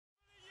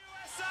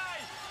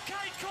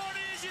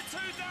The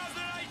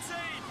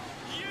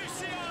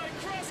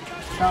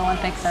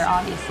Olympics are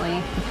obviously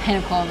the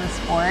pinnacle of the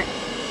sport.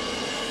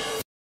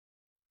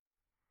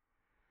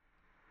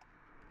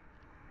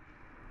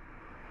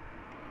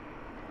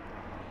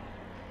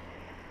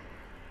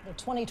 The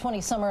 2020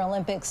 Summer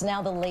Olympics,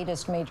 now the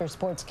latest major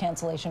sports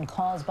cancellation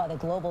caused by the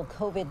global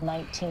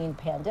COVID-19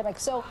 pandemic.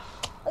 So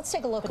let's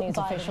take a look at these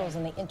officials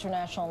in the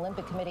International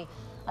Olympic Committee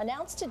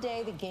announced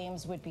today the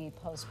games would be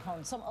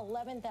postponed. Some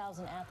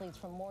 11,000 athletes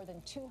from more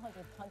than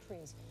 200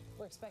 countries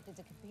were expected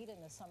to compete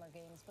in the Summer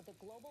Games, but the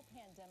global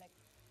pandemic...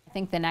 I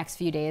think the next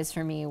few days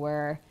for me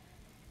were,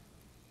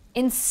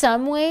 in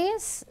some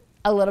ways,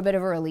 a little bit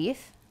of a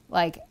relief.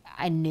 Like,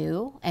 I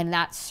knew, and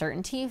that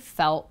certainty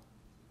felt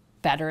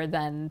better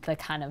than the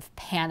kind of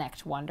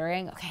panicked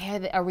wondering,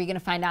 okay, are we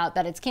gonna find out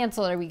that it's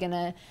canceled? Are we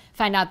gonna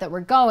find out that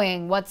we're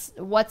going? What's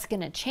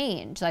gonna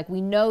change? Like, we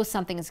know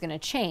something is gonna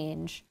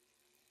change.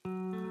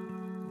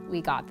 We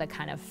got the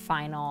kind of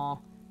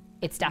final,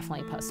 it's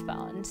definitely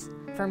postponed.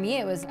 For me,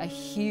 it was a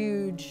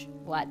huge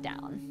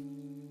letdown.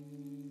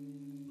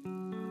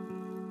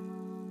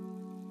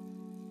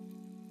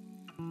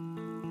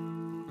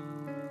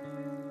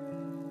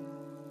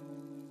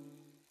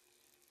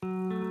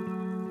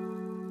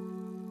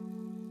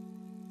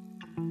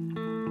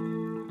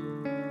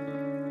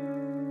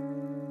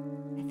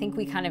 I think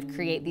we kind of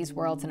create these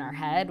worlds in our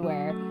head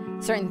where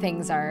certain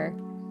things are,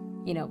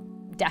 you know,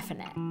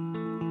 definite.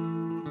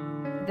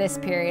 This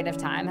period of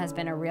time has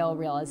been a real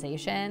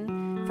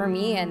realization for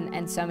me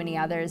and so many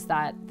others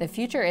that the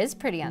future is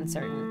pretty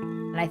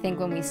uncertain. And I think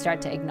when we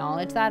start to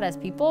acknowledge that as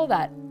people,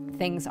 that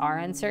things are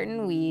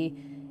uncertain, we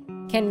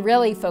can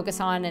really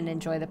focus on and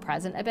enjoy the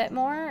present a bit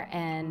more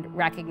and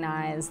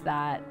recognize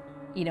that,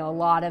 you know, a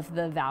lot of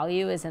the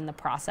value is in the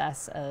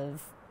process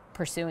of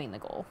pursuing the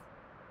goal.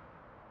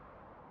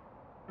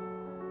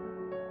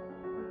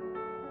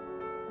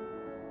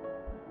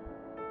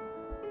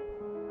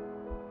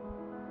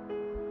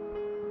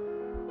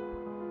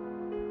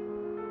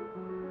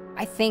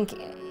 I think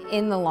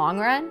in the long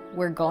run,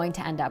 we're going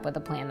to end up with a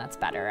plan that's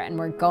better, and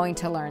we're going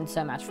to learn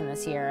so much from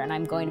this year, and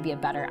I'm going to be a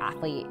better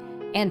athlete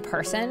and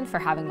person for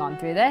having gone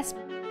through this.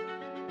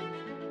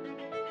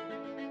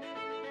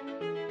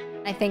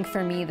 I think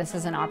for me, this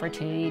is an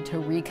opportunity to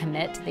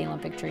recommit to the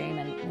Olympic dream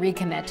and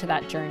recommit to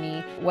that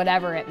journey,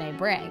 whatever it may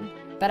bring.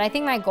 But I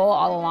think my goal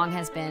all along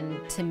has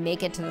been to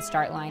make it to the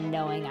start line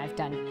knowing I've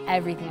done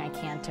everything I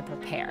can to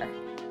prepare.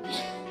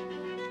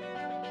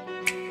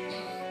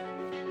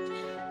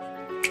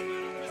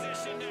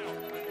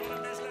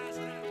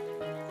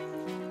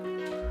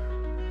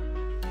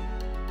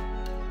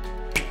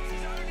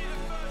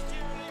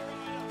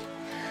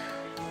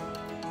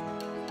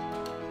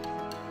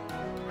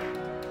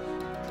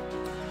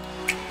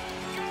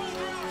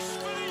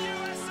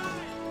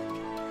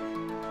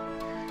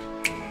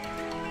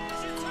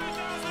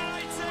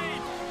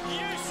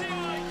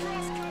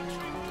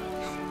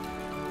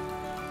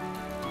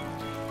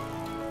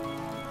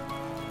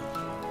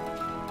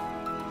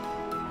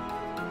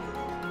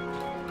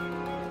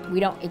 We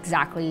don't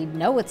exactly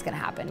know what's going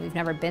to happen. We've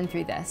never been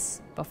through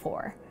this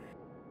before.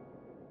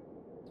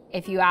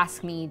 If you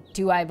ask me,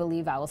 do I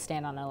believe I will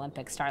stand on an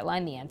Olympic start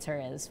line? The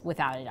answer is,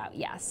 without a doubt,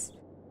 yes.